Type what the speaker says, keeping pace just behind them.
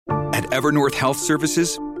At Evernorth Health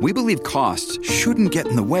Services, we believe costs shouldn't get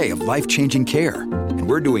in the way of life-changing care, and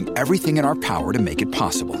we're doing everything in our power to make it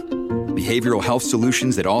possible. Behavioral health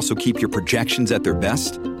solutions that also keep your projections at their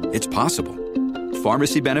best? It's possible.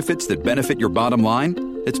 Pharmacy benefits that benefit your bottom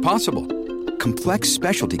line? It's possible. Complex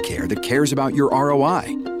specialty care that cares about your ROI?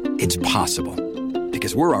 It's possible.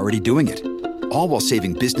 Because we're already doing it. All while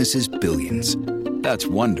saving businesses billions. That's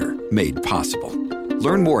Wonder made possible.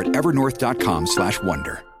 Learn more at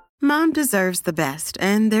evernorth.com/wonder. Mom deserves the best,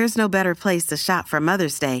 and there's no better place to shop for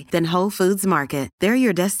Mother's Day than Whole Foods Market. They're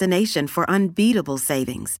your destination for unbeatable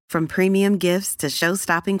savings, from premium gifts to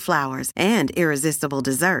show-stopping flowers and irresistible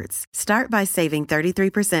desserts. Start by saving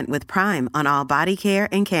 33% with Prime on all body care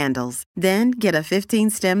and candles. Then get a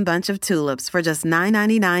 15-stem bunch of tulips for just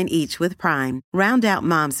 $9.99 each with Prime. Round out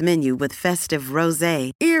Mom's menu with festive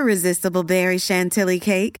rosé, irresistible berry chantilly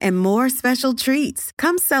cake, and more special treats.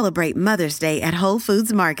 Come celebrate Mother's Day at Whole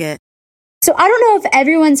Foods Market. So I don't know if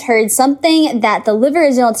everyone's heard something that the Live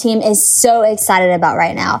Original team is so excited about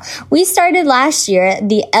right now. We started last year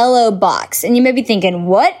the LO Box, and you may be thinking,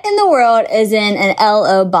 what in the world is in an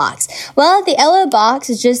LO Box? Well, the LO Box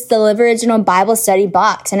is just the Live Original Bible Study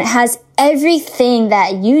box, and it has everything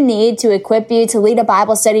that you need to equip you to lead a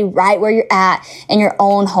Bible study right where you're at in your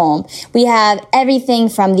own home. We have everything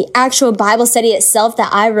from the actual Bible study itself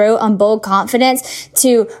that I wrote on Bold Confidence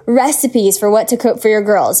to recipes for what to cook for your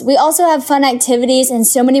girls. We also have fun activities and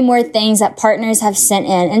so many more things that partners have sent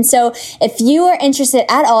in. And so if you are interested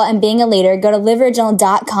at all in being a leader, go to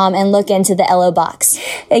liveoriginal.com and look into the LO Box.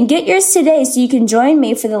 And get yours today so you can join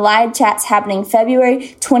me for the live chats happening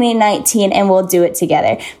February 2019, and we'll do it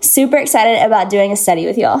together. Super excited about doing a study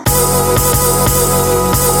with y'all.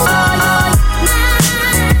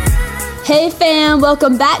 Hey fam,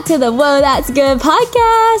 welcome back to the Whoa That's Good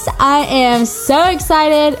podcast. I am so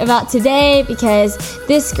excited about today because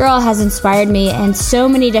this girl has inspired me in so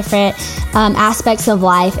many different aspects of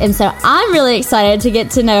life. And so I'm really excited to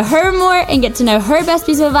get to know her more and get to know her best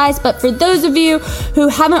piece of advice. But for those of you who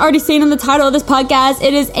haven't already seen in the title of this podcast,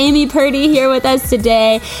 it is Amy Purdy here with us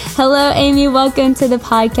today. Hello, Amy. Welcome to the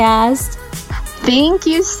podcast. Thank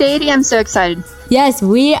you, Sadie. I'm so excited. Yes,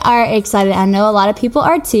 we are excited. I know a lot of people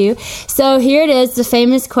are too. So here it is, the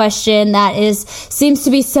famous question that seems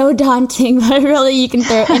to be so daunting, but really you can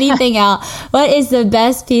throw anything out. What is the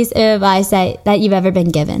best piece of advice that you've ever been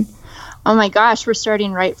given? Oh my gosh, we're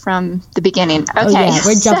starting right from the beginning. Okay,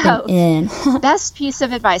 we're jumping in. Best piece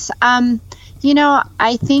of advice. I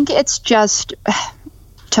think it's just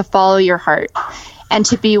to follow your heart and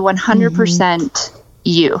to be 100%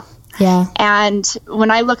 you. Yeah. And when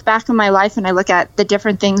I look back on my life and I look at the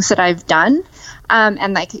different things that I've done,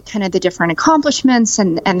 and like kind of the different accomplishments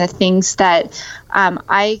and the things that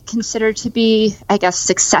I consider to be, I guess,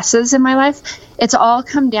 successes in my life, it's all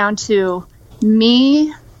come down to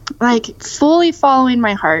me like fully following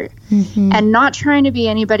my heart and not trying to be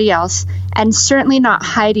anybody else, and certainly not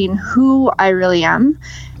hiding who I really am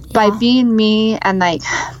by being me and like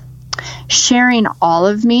sharing all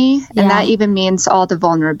of me. And that even means all the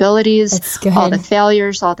vulnerabilities, all the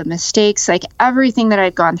failures, all the mistakes, like everything that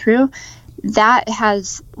I've gone through. That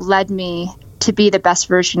has led me to be the best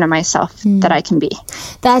version of myself that I can be.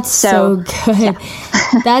 That's so good. Yeah.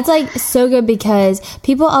 That's like so good, because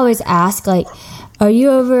people always ask like, are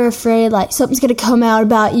you ever afraid like something's going to come out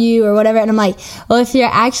about you or whatever? And I'm like, well, if you're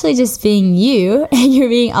actually just being you and you're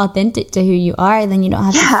being authentic to who you are, then you don't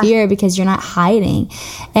have to fear, because you're not hiding.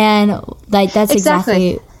 And like, that's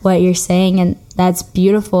exactly what you're saying. And that's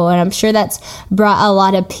beautiful. And I'm sure that's brought a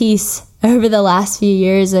lot of peace over the last few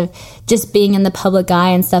years of just being in the public eye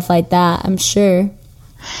and stuff like that, I'm sure.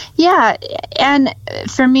 Yeah. And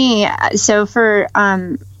for me, so for,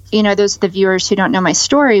 those are the viewers who don't know my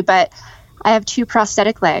story, but I have 2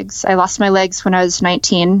 prosthetic legs. I lost my legs when I was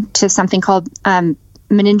 19 to something called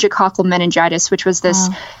meningococcal meningitis, which was this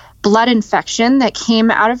blood infection that came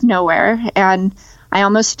out of nowhere. And I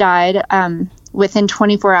almost died within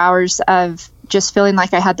 24 hours of just feeling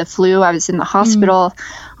like I had the flu. I was in the hospital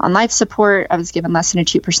on life support. I was given less than a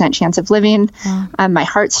 2% chance of living. My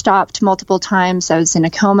heart stopped multiple times. I was in a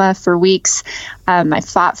coma for weeks. I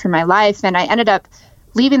fought for my life. And I ended up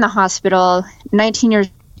leaving the hospital, 19 years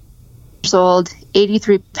old,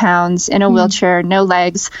 83 pounds, in a wheelchair, no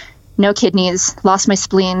legs, no kidneys, lost my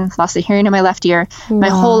spleen, lost the hearing in my left ear. My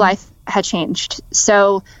whole life had changed.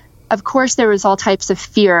 So, of course, there was all types of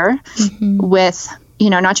fear with,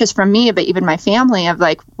 not just from me, but even my family, of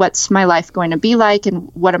like, what's my life going to be like,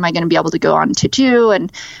 and what am I going to be able to go on to do,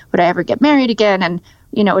 and would I ever get married again, and,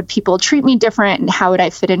 would people treat me different, and how would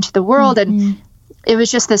I fit into the world? And it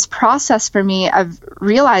was just this process for me of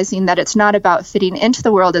realizing that it's not about fitting into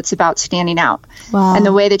the world, it's about standing out. Wow. And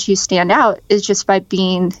the way that you stand out is just by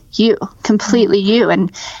being you, completely you.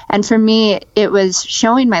 And for me, it was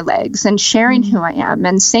showing my legs and sharing who I am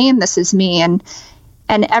and saying this is me. And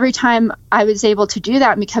every time I was able to do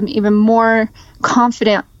that and become even more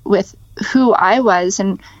confident with who I was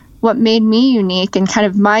and what made me unique and kind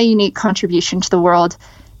of my unique contribution to the world,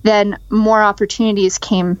 then more opportunities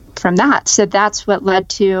came from that. So that's what led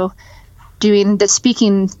to doing the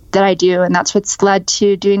speaking that I do. And that's what's led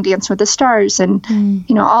to doing Dance with the Stars and,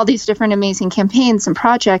 you know, all these different amazing campaigns and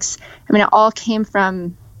projects. I mean, it all came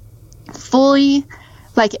from fully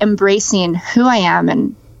like embracing who I am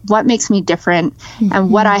and what makes me different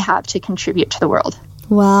and what I have to contribute to the world.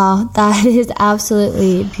 Wow, that is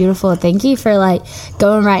absolutely beautiful. Thank you for like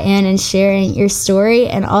going right in and sharing your story.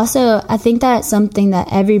 And also, I think that's something that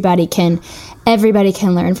everybody can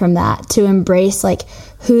learn from that, to embrace like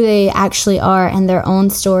who they actually are and their own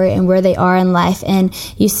story and where they are in life. And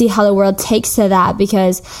you see how the world takes to that,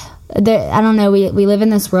 because I don't know, we live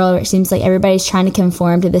in this world where it seems like everybody's trying to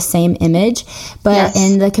conform to the same image, but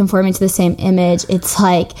in the conforming to the same image, it's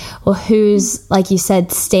like, well, who's, like you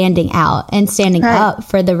said, standing out and standing up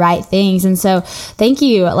for the right things. And so thank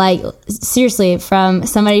you, like seriously, from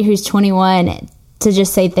somebody who's 21 to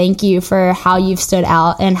just say thank you for how you've stood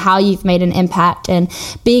out and how you've made an impact and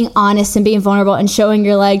being honest and being vulnerable and showing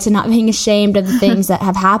your legs and not being ashamed of the things that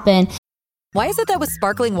have happened. Why is it that with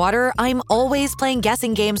sparkling water, I'm always playing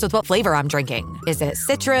guessing games with what flavor I'm drinking? Is it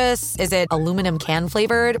citrus? Is it aluminum can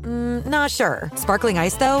flavored? Not sure. Sparkling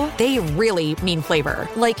Ice, though, they really mean flavor.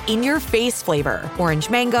 Like in-your-face flavor. Orange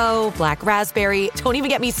mango, black raspberry. Don't even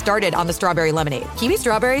get me started on the strawberry lemonade. Kiwi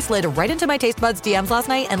Strawberry slid right into my taste buds DMs last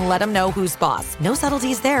night and let them know who's boss. No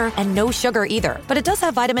subtleties there, and no sugar either. But it does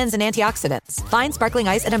have vitamins and antioxidants. Find Sparkling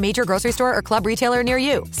Ice at a major grocery store or club retailer near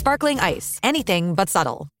you. Sparkling Ice. Anything but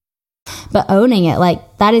subtle. But owning it,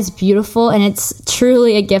 like, that is beautiful, and it's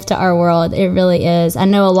truly a gift to our world. It really is. I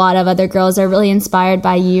know a lot of other girls are really inspired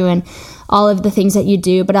by you and all of the things that you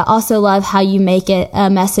do, but I also love how you make it a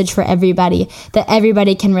message for everybody that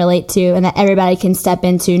everybody can relate to and that everybody can step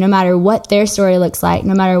into, no matter what their story looks like,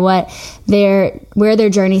 no matter what where their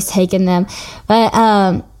journey's taken them.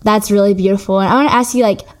 But that's really beautiful. And I want to ask you,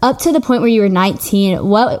 like, up to the point where you were 19,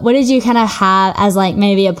 what did you kind of have as like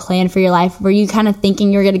maybe a plan for your life? Were you kind of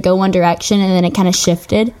thinking you were going to go one direction and then it kind of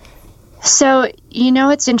shifted? So, you know,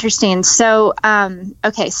 it's interesting. So,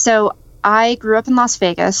 so I grew up in Las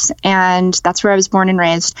Vegas, and that's where I was born and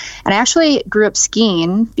raised. And I actually grew up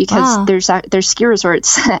skiing because there's ski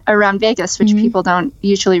resorts around Vegas, which people don't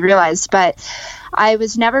usually realize. But I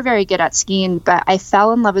was never very good at skiing, but I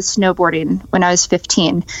fell in love with snowboarding when I was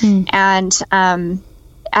 15. And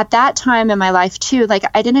at that time in my life too, like,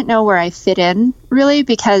 I didn't know where I fit in really,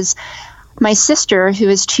 because my sister, who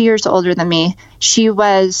is 2 years older than me, she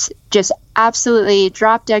was just absolutely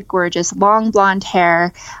drop dead gorgeous, long blonde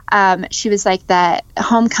hair. She was like the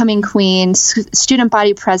homecoming queen, student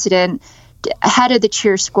body president, head of the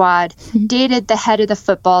cheer squad, dated the head of the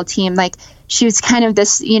football team. Like, she was kind of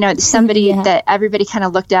this, you know, somebody that everybody kind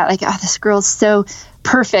of looked at like, oh, this girl's so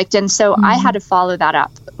perfect. And so I had to follow that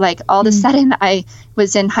up. Like, all of a sudden I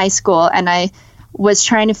was in high school and I was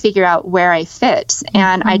trying to figure out where I fit.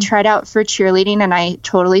 And I tried out for cheerleading and I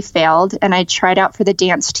totally failed. And I tried out for the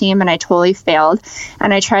dance team and I totally failed.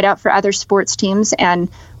 And I tried out for other sports teams. And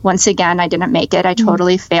once again, I didn't make it. I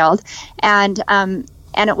totally failed. And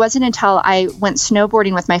it wasn't until I went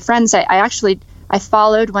snowboarding with my friends, I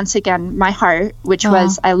followed once again my heart, which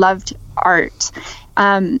was I loved art.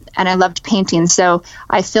 And I loved painting. So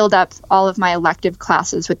I filled up all of my elective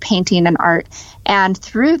classes with painting and art. And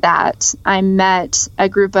through that, I met a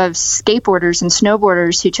group of skateboarders and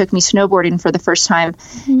snowboarders who took me snowboarding for the first time.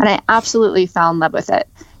 And I absolutely fell in love with it.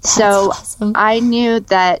 So awesome. I knew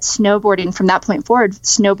that snowboarding, from that point forward,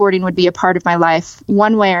 snowboarding would be a part of my life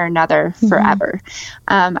one way or another forever.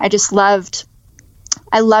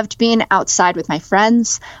 I loved being outside with my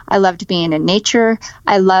friends. I loved being in nature.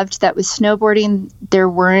 I loved that with snowboarding, there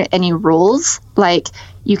weren't any rules. Like,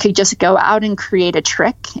 you could just go out and create a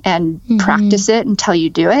trick and practice it until you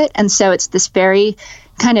do it. And so it's this very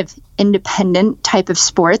kind of independent type of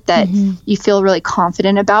sport that you feel really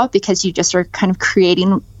confident about, because you just are kind of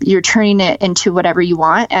you're turning it into whatever you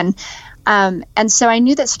want. And so I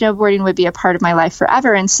knew that snowboarding would be a part of my life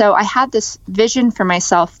forever. And so I had this vision for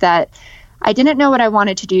myself that I didn't know what I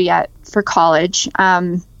wanted to do yet for college.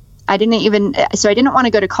 I didn't want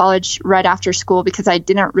to go to college right after school because I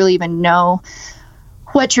didn't really even know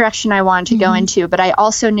what direction I wanted to go into. But I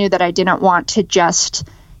also knew that I didn't want to just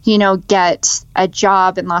get a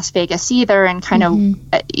job in Las Vegas either. And kind of,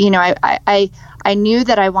 I knew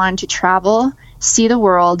that I wanted to travel, see the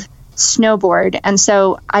world, snowboard. And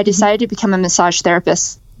so I decided to become a massage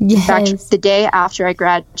therapist. Yes. In fact, the day after I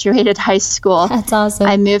graduated high school, that's awesome.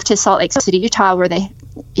 I moved to Salt Lake City, Utah, where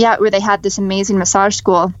they had this amazing massage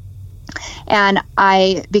school. And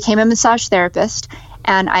I became a massage therapist.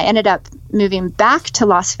 And I ended up moving back to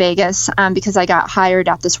Las Vegas because I got hired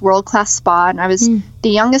at this world-class spa. And I was the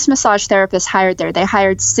youngest massage therapist hired there. They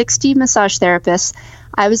hired 60 massage therapists.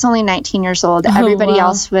 I was only 19 years old. Everybody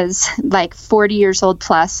else was like 40 years old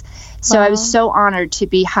plus. So I was so honored to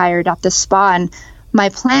be hired at the spa. And my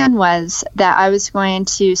plan was that I was going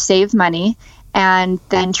to save money and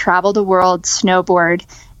then travel the world, snowboard,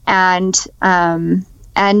 and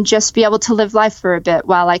just be able to live life for a bit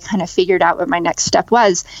while I kind of figured out what my next step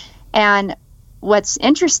was. And what's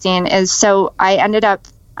interesting is, so I ended up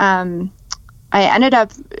working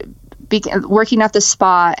at the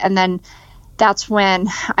spa, and then that's when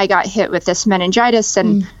I got hit with this meningitis,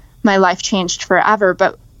 and my life changed forever.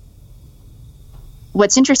 But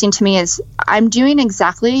what's interesting to me is I'm doing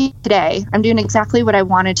exactly what I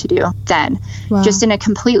wanted to do then, just in a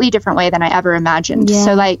completely different way than I ever imagined. Yeah.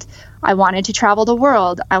 So like, I wanted to travel the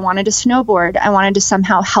world. I wanted to snowboard. I wanted to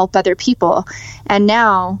somehow help other people. And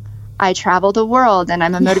now I travel the world, and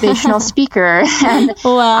I'm a motivational speaker, and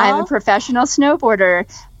I'm a professional snowboarder,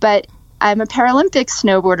 but I'm a Paralympic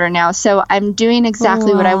snowboarder now. So I'm doing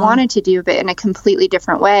exactly what I wanted to do, but in a completely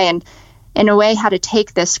different way. And in a way, how to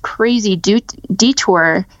take this crazy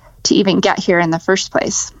detour to even get here in the first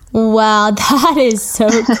place. Wow, that is so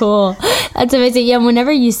cool. That's amazing. Yeah,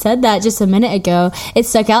 whenever you said that just a minute ago, it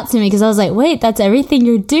stuck out to me because I was like, wait, that's everything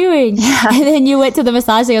you're doing. Yeah. And then you went to the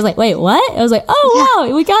massage thing. I was like, wait, what? I was like, oh,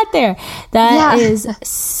 wow, we got there. That is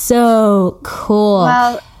so cool.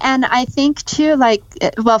 Well, and I think too, like,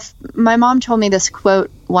 my mom told me this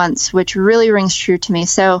quote once, which really rings true to me.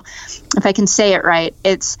 So if I can say it right,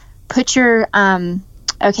 it's put your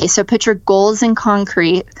goals in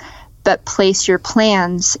concrete, but place your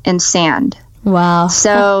plans in sand. Wow.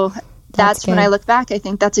 So that's when I look back, I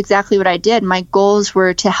think that's exactly what I did. My goals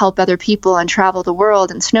were to help other people and travel the world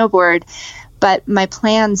and snowboard, but my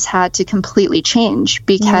plans had to completely change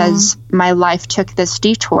because my life took this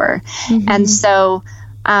detour. And so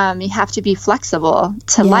you have to be flexible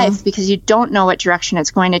to life because you don't know what direction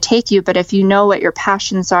it's going to take you. But if you know what your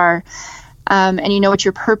passions are, and you know what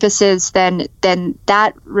your purpose is, then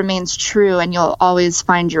that remains true, and you'll always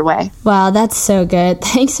find your way. Wow, that's so good.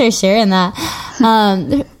 Thanks for sharing that.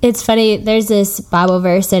 It's funny, there's this Bible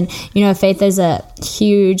verse, and faith is a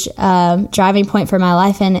huge driving point for my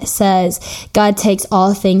life, and it says God takes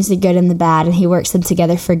all things, the good and the bad, and he works them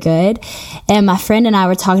together for good. And my friend and I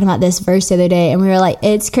were talking about this verse the other day, and we were like,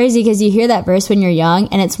 it's crazy because you hear that verse when you're young,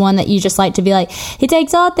 and it's one that you just like to be like, he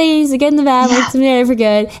takes all things, the good and the bad, works them together for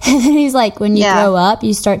good. And then he's like, when you grow up,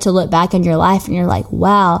 you start to look back on your life and you're like,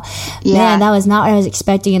 wow, man, that was not what I was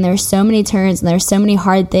expecting. And there were so many turns and there were so many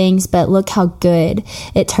hard things, but look how good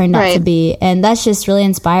it turned out to be. And that's just really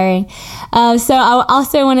inspiring. So I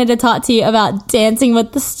also wanted to talk to you about Dancing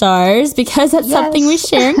with the Stars, because that's something we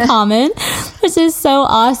share in common, which is so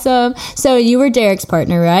awesome. So you were Derek's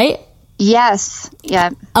partner, right? Yes. Yeah.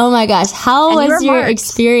 Oh my gosh. How was your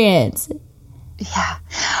experience?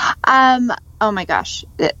 Yeah. Oh my gosh.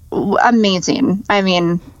 Amazing. I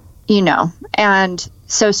mean, and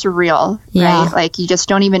so surreal, right? Like you just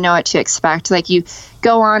don't even know what to expect. Like you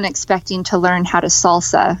go on expecting to learn how to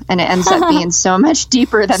salsa, and it ends up being so much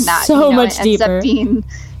deeper than that. Much it deeper. Ends up being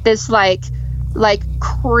this like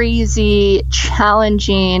crazy,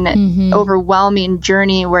 challenging, overwhelming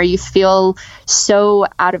journey where you feel so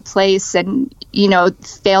out of place, and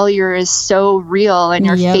failure is so real, and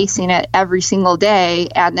you're facing it every single day,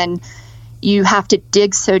 and then you have to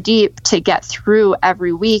dig so deep to get through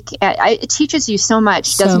every week. It teaches you so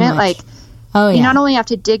much, doesn't it? Like, you not only have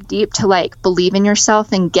to dig deep to like believe in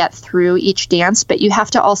yourself and get through each dance, but you have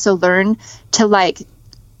to also learn to like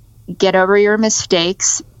get over your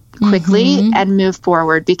mistakes quickly and move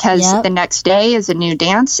forward, because the next day is a new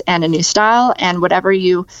dance and a new style, and whatever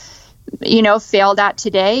you failed at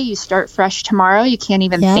today, you start fresh tomorrow. You can't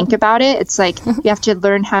even think about it. It's like you have to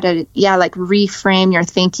learn how to reframe your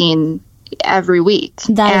thinking every week.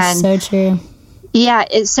 That is so true.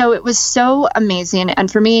 Yeah. So it was so amazing. And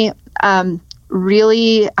for me, I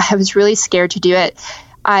was really scared to do it.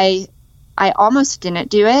 I almost didn't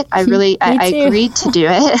do it. I agreed to do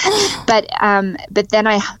it. But then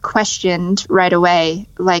I questioned right away,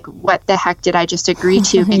 like, what the heck did I just agree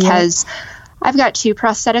to? Because I've got 2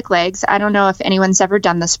 prosthetic legs. I don't know if anyone's ever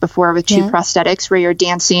done this before with 2 prosthetics, where you're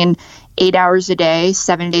dancing 8 hours a day,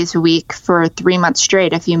 7 days a week for 3 months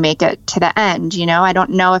straight if you make it to the end. I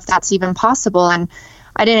don't know if that's even possible. And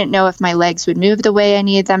I didn't know if my legs would move the way I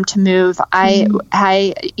needed them to move. I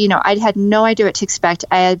had no idea what to expect.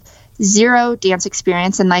 I had 0 dance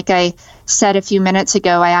experience. And like I said a few minutes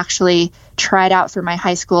ago, I actually tried out for my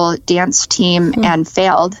high school dance team and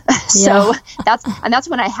failed. So that's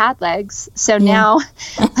when I had legs. So now,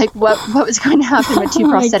 like what was going to happen with 2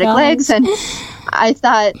 prosthetic legs? And I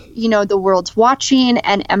thought, the world's watching,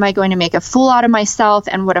 and am I going to make a fool out of myself?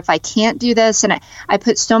 And what if I can't do this? And I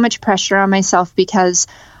put so much pressure on myself because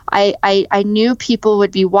I knew people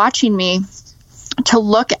would be watching me to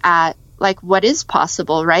look at like what is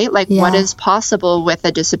possible, right? Like what is possible with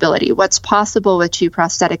a disability? What's possible with 2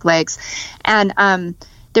 prosthetic legs? And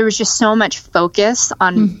there was just so much focus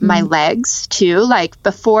on my legs too. Like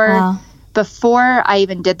before I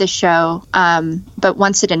even did the show, but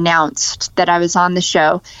once it announced that I was on the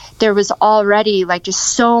show, there was already like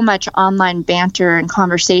just so much online banter and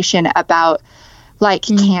conversation about like,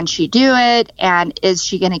 can she do it? And is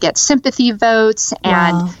she going to get sympathy votes?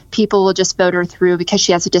 And people will just vote her through because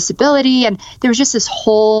she has a disability. And there was just this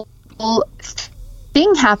whole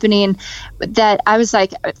thing happening that I was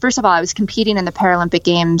like, first of all, I was competing in the Paralympic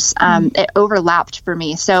Games. It overlapped for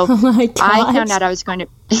me. So I found out I was going to,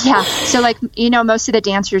 So like, most of the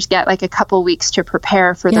dancers get like a couple weeks to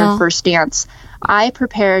prepare for their first dance. I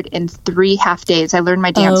prepared in 3 half days. I learned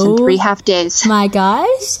my dance in 3 half days. My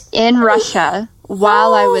gosh. In Russia.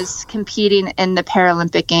 While I was competing in the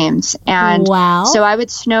Paralympic Games. And so I would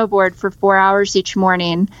snowboard for 4 hours each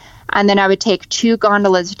morning, and then I would take 2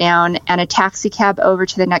 gondolas down and a taxi cab over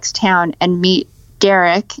to the next town and meet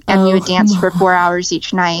Derek, and we would dance for 4 hours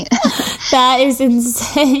each night. That is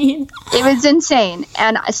insane. It was insane.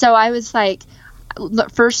 And so I was like,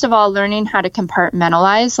 first of all, learning how to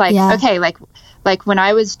compartmentalize, okay, like when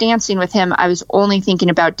I was dancing with him, I was only thinking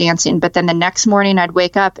about dancing. But then the next morning I'd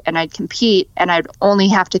wake up and I'd compete, and I'd only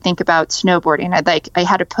have to think about snowboarding. I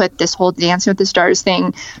had to put this whole Dancing with the Stars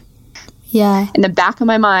thing in the back of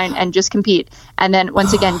my mind and just compete. And then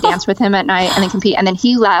once again, dance with him at night and then compete. And then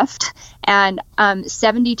he left. And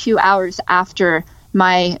 72 hours after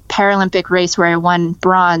my Paralympic race where I won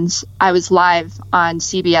bronze, I was live on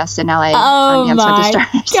CBS in LA on Dance with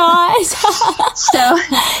the Stars. Gosh. So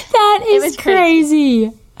that is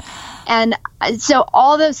crazy. And so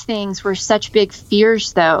all those things were such big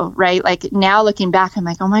fears though, right? Like now looking back, I'm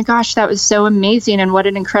like, oh my gosh, that was so amazing and what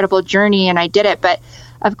an incredible journey. And I did it. But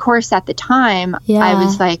of course, at the time, I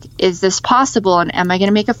was like, is this possible? And am I going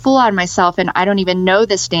to make a fool out of myself? And I don't even know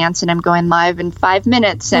this dance, and I'm going live in 5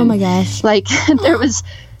 minutes. And oh my gosh. Like there was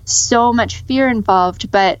so much fear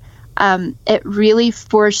involved, but it really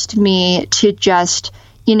forced me to just,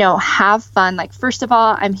 have fun. Like, first of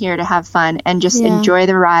all, I'm here to have fun and just enjoy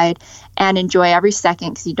the ride and enjoy every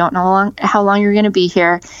second, because you don't know how long you're going to be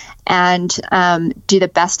here, and do the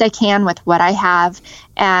best I can with what I have.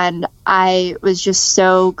 And I was just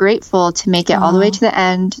so grateful to make it all the way to the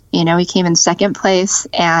end. We came in second place,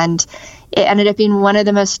 and it ended up being one of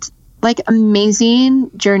the most amazing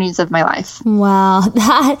journeys of my life. Wow,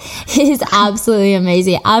 that is absolutely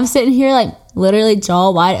amazing. I'm sitting here literally jaw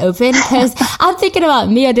wide open, because I'm thinking about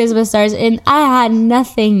me on Dancing with the Stars, and I had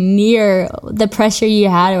nothing near the pressure you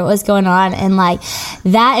had or what was going on. And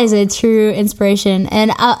that is a true inspiration.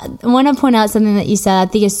 And I want to point out something that you said I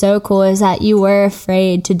think is so cool, is that you were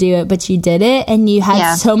afraid to do it, but you did it, and you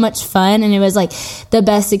had so much fun, and it was the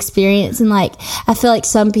best experience. And I feel like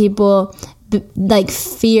some people,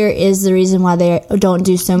 fear is the reason why they don't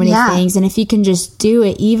do so many things. And if you can just do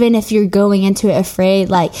it, even if you're going into it afraid,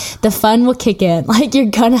 the fun will kick in. You're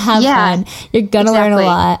gonna have fun, you're gonna learn a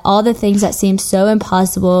lot. All the things that seem so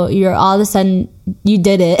impossible, you're all of a sudden you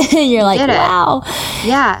did it. And you're wow.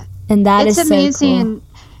 And it's amazing. So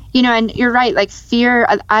cool. And you're right, fear,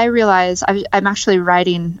 I realize I'm actually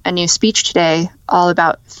writing a new speech today all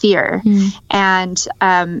about fear. And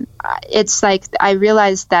it's I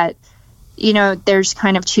realized that there's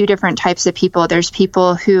kind of 2 different types of people. There's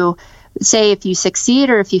people who say if you succeed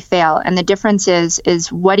or if you fail. And the difference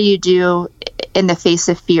is what do you do in the face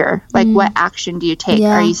of fear? What action do you take?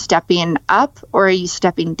 Are you stepping up or are you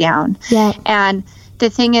stepping down? And the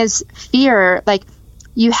thing is, fear,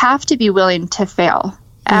 you have to be willing to fail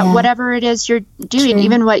at whatever it is you're doing,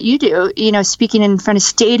 even what you do, speaking in front of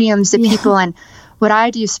stadiums of people, and what I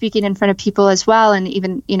do, speaking in front of people as well. And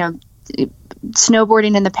even,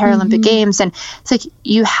 snowboarding in the Paralympic Games. And it's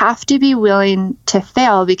you have to be willing to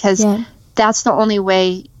fail, because that's the only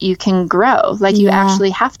way you can grow. Like you actually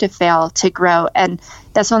have to fail to grow, and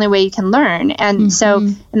that's the only way you can learn. And so,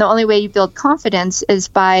 and the only way you build confidence is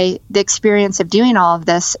by the experience of doing all of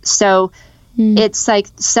this. So it's like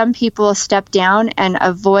some people step down and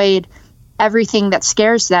avoid everything that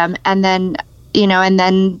scares them, and then, you know, and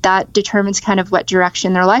then that determines kind of what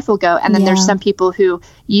direction their life will go. And then there's some people who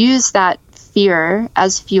use that fear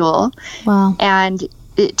as fuel and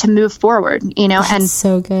to move forward, you know. That's and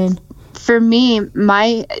so good. For me,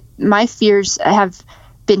 my fears have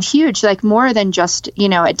been huge, like more than just, you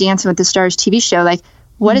know, a Dancing with the Stars TV show. Like,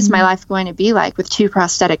 what is my life going to be like with 2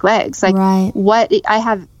 prosthetic legs? Like, what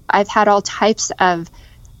I've had all types of,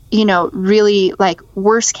 you know, really like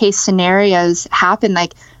worst case scenarios happen.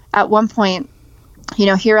 Like at one point, you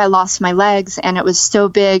know, here I lost my legs, and it was so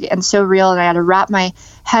big and so real, and I had to wrap my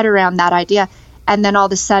head around that idea. And then all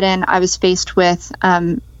of a sudden I was faced with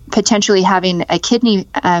potentially having a kidney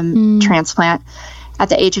transplant at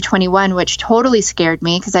the age of 21, which totally scared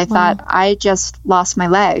me, because I thought, I just lost my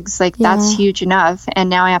legs. Like, that's huge enough. And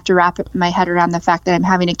now I have to wrap my head around the fact that I'm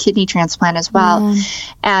having a kidney transplant as well.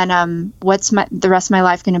 And what's the rest of my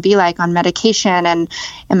life going to be like on medication? And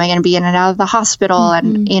am I going to be in and out of the hospital?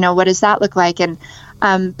 And, you know, what does that look like? And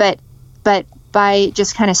but by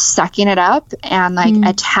just kind of sucking it up and like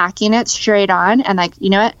attacking it straight on, and like, you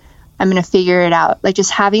know what, I'm going to figure it out. Like, just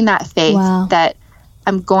having that faith that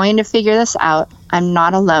I'm going to figure this out. I'm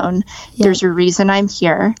not alone. There's a reason I'm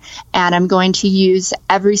here, and I'm going to use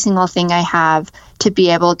every single thing I have to be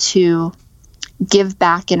able to give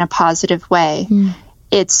back in a positive way.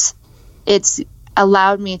 It's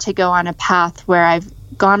allowed me to go on a path where I've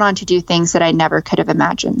gone on to do things that I never could have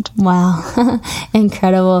imagined. Wow.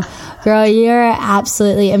 Incredible. Girl, you're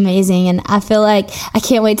absolutely amazing. And I feel like I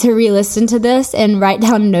can't wait to re-listen to this and write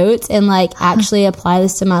down notes and like actually apply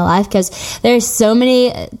this to my life, because there's so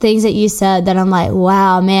many things that you said that I'm like,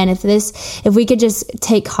 wow, man, if we could just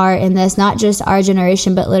take heart in this, not just our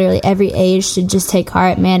generation, but literally every age should just take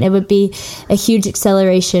heart, man, it would be a huge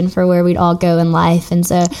acceleration for where we'd all go in life. And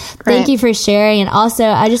so thank you for sharing. And also,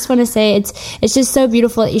 I just want to say it's just so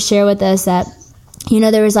beautiful that you share with us that, you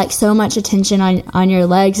know, there was like so much attention on your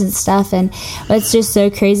legs and stuff. And what's just so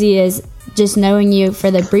crazy is just knowing you for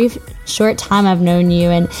the short time I've known you,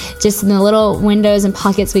 and just in the little windows and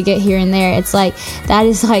pockets we get here and there, it's like that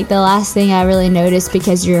is like the last thing I really noticed,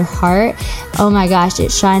 because your heart, oh my gosh,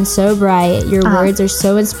 it shines so bright. Your words are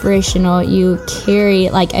so inspirational. You carry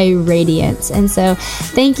like a radiance. And so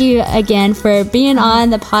thank you again for being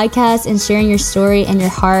on the podcast and sharing your story and your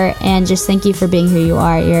heart, and just thank you for being who you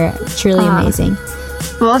are. You're truly amazing.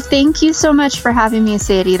 Well, thank you so much for having me,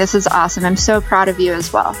 Sadie. This is awesome. I'm so proud of you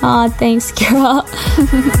as well. Oh, thanks, girl.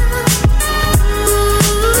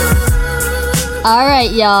 All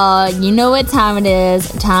right, y'all. You know what time it is.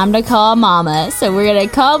 Time to call Mama. So we're going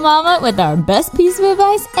to call Mama with our best piece of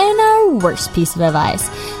advice and our worst piece of advice.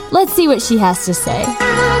 Let's see what she has to say.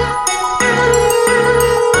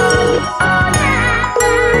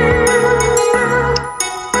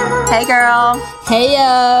 Hey, girl. Hey,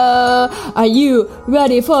 yo. Are you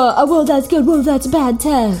ready for a whoa, that's good, whoa, that's bad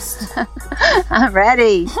test? I'm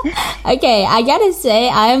ready. Okay, I gotta say,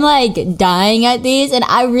 I'm like dying at these, and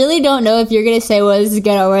I really don't know if you're gonna say, well, this is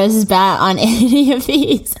good or this is bad on any of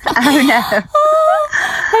these. Oh, no.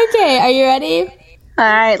 Okay, are you ready? All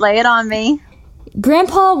right, lay it on me.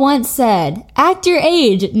 Grandpa once said, act your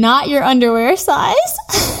age, not your underwear size.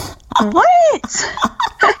 What?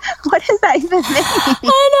 What does that even mean?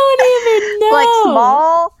 I don't even know. Like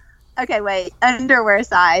small? Okay, wait. Underwear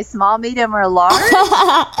size, small, medium, or large?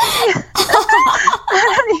 I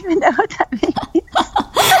don't even know what that means.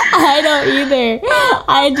 I don't either.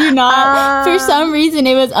 I do not. For some reason,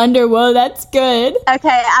 it was under, whoa, that's good. Okay,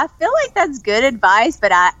 I feel like that's good advice,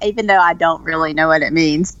 but even though I don't really know what it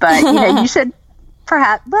means, but you know, you should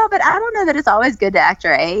perhaps, well, but I don't know that it's always good to act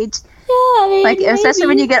your age. Yeah, I mean, like, maybe. Especially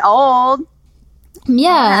when you get old.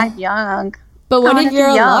 Yeah. Act young. But what if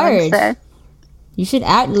you're large? So. You should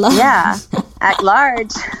act large. Yeah, act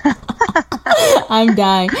large. I'm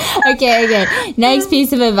dying. Okay. Next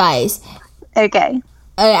piece of advice. Okay.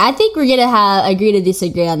 I think we're going to agree to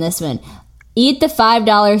disagree on this one. Eat the $5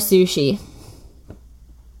 sushi.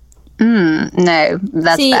 No,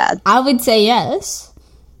 that's bad. I would say yes.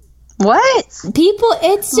 What? People,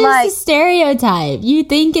 it's just a stereotype. You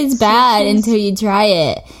think it's bad until you try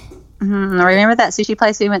it. Remember that sushi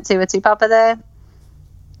place we went to with Papa though?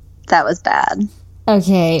 That was bad.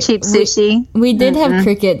 Okay. Cheap sushi. We did have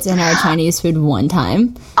crickets in our Chinese food one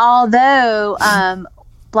time. Although,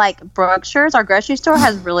 like Brookshire's, our grocery store,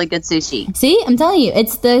 has really good sushi. See, I'm telling you,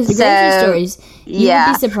 it's the grocery stores. You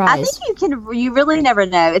would be surprised. I think you really never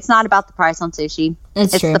know. It's not about the price on sushi.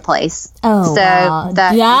 It's true. The place. Oh, so wow.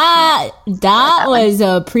 That was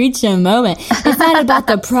a preaching moment. It's not about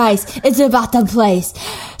the price. It's about the place.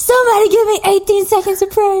 Somebody give me 18 seconds of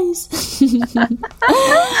praise.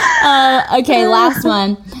 Okay, last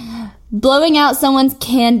one. Blowing out someone's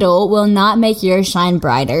candle will not make yours shine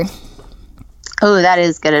brighter. Oh, that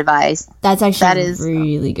is good advice. That's actually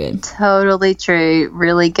really good. Totally true.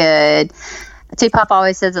 Really good. T-Pop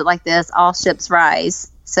always says it like this: all ships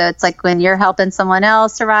rise. So it's like when you're helping someone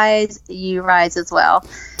else to rise, you rise as well.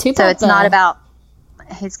 T-Pop, so it's not about,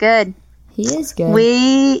 he's good. He is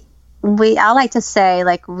good. I like to say,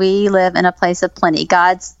 like, we live in a place of plenty.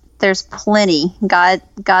 There's plenty. God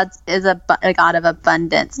is a God of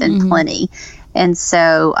abundance and plenty. And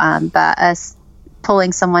so, but us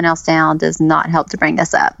pulling someone else down does not help to bring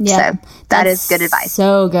us up. Yeah, so that is good advice.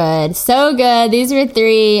 So good. So good. These were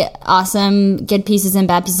 3 awesome good pieces and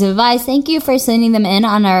bad pieces of advice. Thank you for sending them in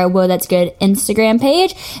on our Whoa That's Good Instagram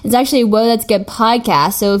page. It's actually Whoa That's Good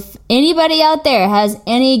podcast. So if anybody out there has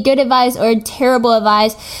any good advice or terrible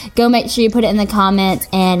advice, go make sure you put it in the comments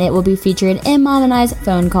and it will be featured in Mom and I's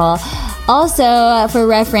phone call. Also, for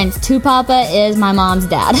reference, Tupapa is my mom's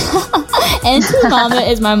dad. And Tu-Mama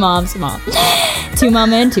is my mom's mom.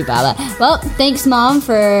 Tu-Mama and Tu-Papa. Well, thanks, Mom,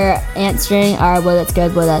 for answering our Whoa That's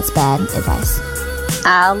Good, Whoa That's Bad advice.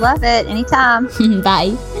 I love it. Anytime.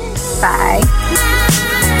 Bye. Bye.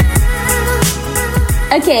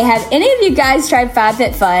 Okay, have any of you guys tried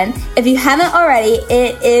FabFitFun? If you haven't already,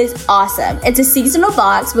 it is awesome. It's a seasonal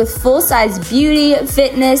box with full-size beauty,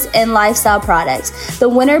 fitness, and lifestyle products. The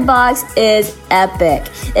winter box is epic.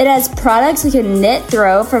 It has products like a knit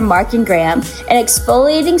throw from Mark & Graham, an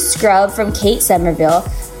exfoliating scrub from Kate Somerville,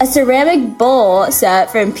 a ceramic bowl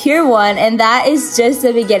set from Pure One, and that is just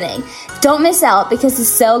the beginning. Don't miss out because the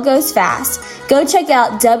sale goes fast. Go check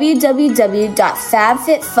out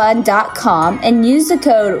www.fabfitfun.com and use the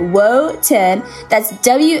code WHOA10, that's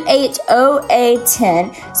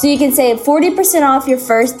WHOA10, so you can save 40% off your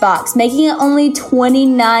first box, making it only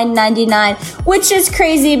 $29.99, which is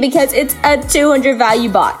crazy because it's a $200 value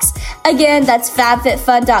box. Again, that's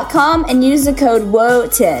fabfitfun.com and use the code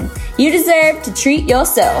WHOA10. You deserve to treat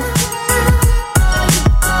yourself.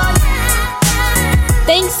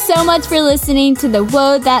 Thanks so much for listening to the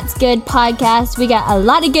Whoa That's Good podcast. We got a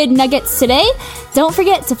lot of good nuggets today. Don't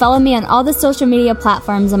forget to follow me on all the social media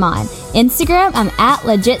platforms I'm on. Instagram, I'm at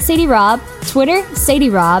LegitSadieRob. Twitter, Sadie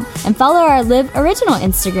Rob. And follow our Live Original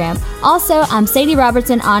Instagram. Also, I'm Sadie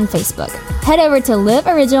Robertson on Facebook. Head over to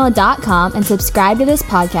liveoriginal.com and subscribe to this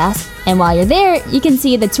podcast. And while you're there, you can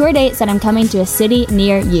see the tour dates that I'm coming to a city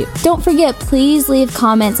near you. Don't forget, please leave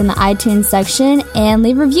comments in the iTunes section and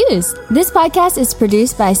leave reviews. This podcast is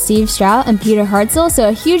produced by Steve Strout and Peter Hartzell, so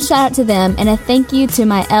a huge shout out to them and a thank you to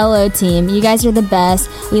my LO team. You guys are the best.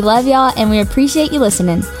 We love y'all and we appreciate you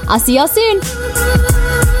listening. I'll see y'all soon.